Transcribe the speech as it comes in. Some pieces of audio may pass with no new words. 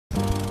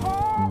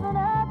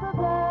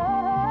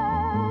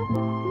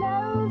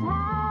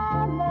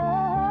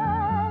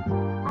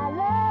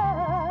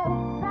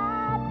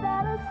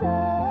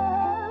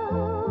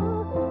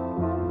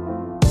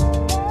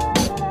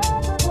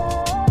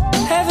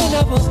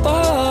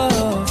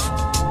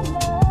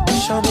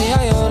Show me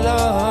all your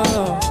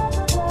love.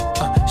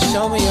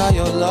 Show me all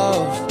your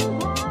love.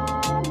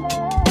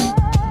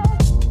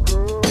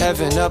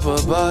 Heaven up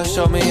above,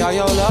 show me all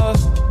your love.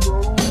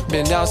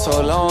 Been down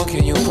so long,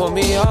 can you pull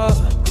me up?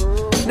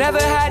 Never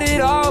had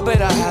it all,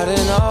 but I had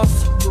enough.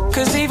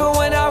 Cause even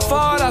when I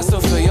fall, I still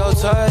feel your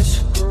touch.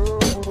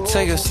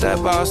 Take a step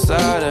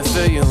outside and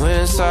feel you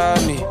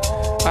inside me.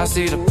 I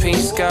see the pink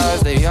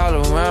skies, they all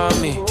around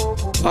me.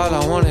 All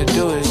I wanna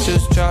do is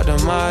just drop to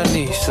my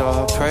knees. So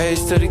I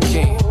praise to the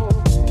King,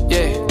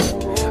 yeah.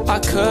 I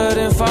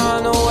couldn't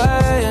find a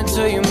way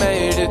until you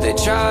made it. They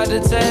tried to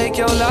take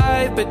your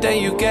life, but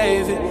then you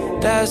gave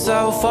it. That's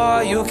how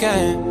far you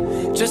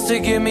came, just to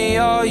give me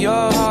all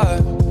your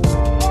heart.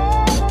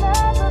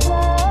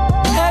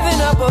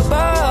 Heaven up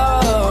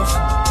above,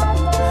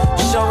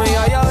 show me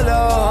all your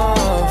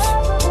love.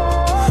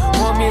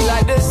 Want me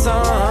like the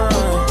sun,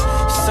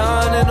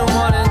 sun in the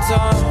morning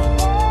time.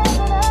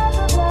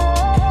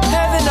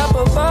 Heaven up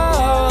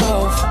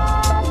above,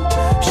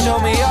 show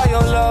me all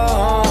your love.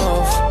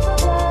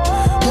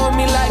 Want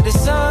me like the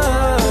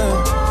sun,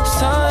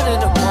 sun in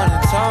the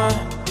morning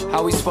time.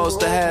 How we supposed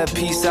to have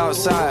peace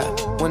outside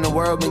when the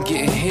world been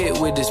getting hit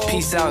with this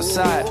peace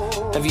outside?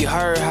 Have you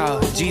heard how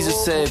Jesus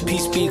said,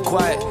 peace be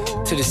quiet,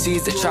 to the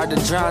seas that tried to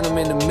drown him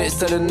in the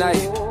midst of the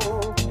night?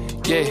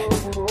 Yeah,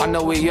 I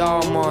know we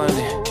all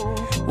mourning.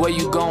 Where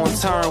you gon'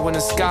 turn when the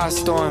sky's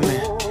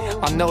storming?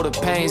 I know the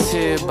pain's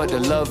here, but the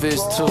love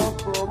is too.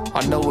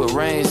 I know it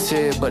rains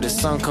here, but the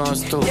sun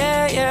comes through.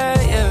 Yeah,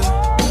 yeah, yeah.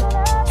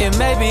 It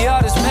may be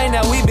all this pain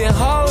that we've been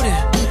holding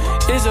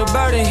is a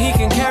burden he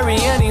can carry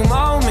any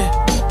moment.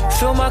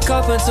 Fill my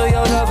cup until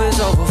your love is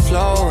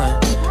overflowing.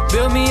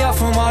 Build me up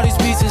from all these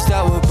pieces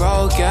that were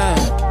broken.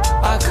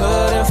 I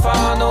couldn't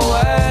find a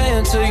way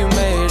until you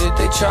made it.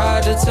 They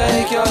tried to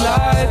take your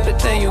life, but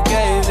then you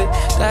gave it.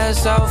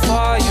 That's how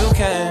far you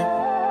came,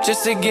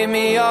 just to give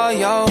me all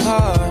your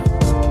heart.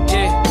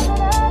 Yeah.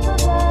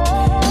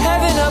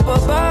 Heaven up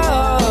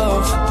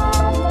above,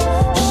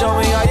 show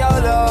me all your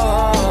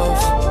love.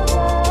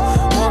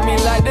 Want me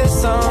like the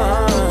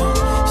sun,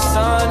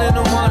 sun in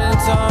the morning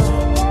time.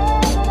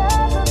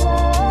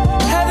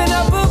 Heaven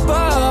up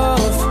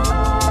above,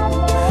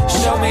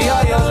 show me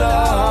all your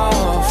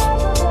love.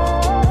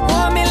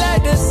 Want me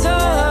like the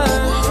sun,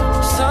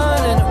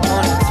 sun in the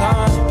morning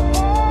time.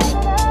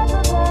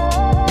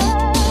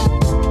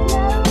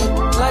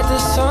 Like the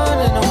sun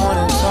in the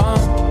morning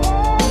time.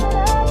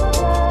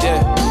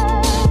 Yeah.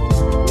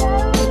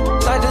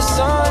 Like the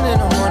sun in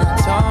the morning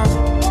time.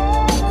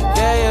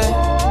 Yeah, yeah.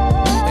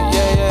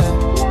 Yeah, yeah.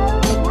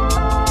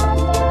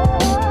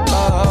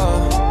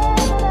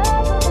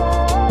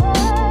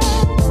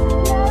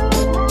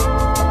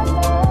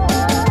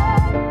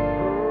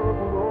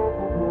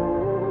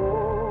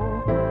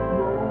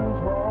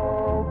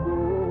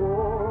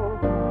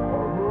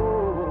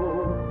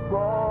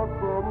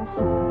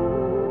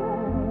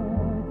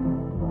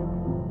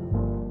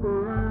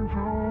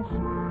 Angels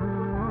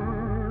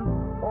sing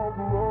of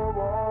love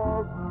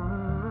I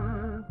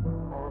breathe.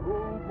 I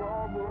hope I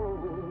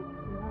know.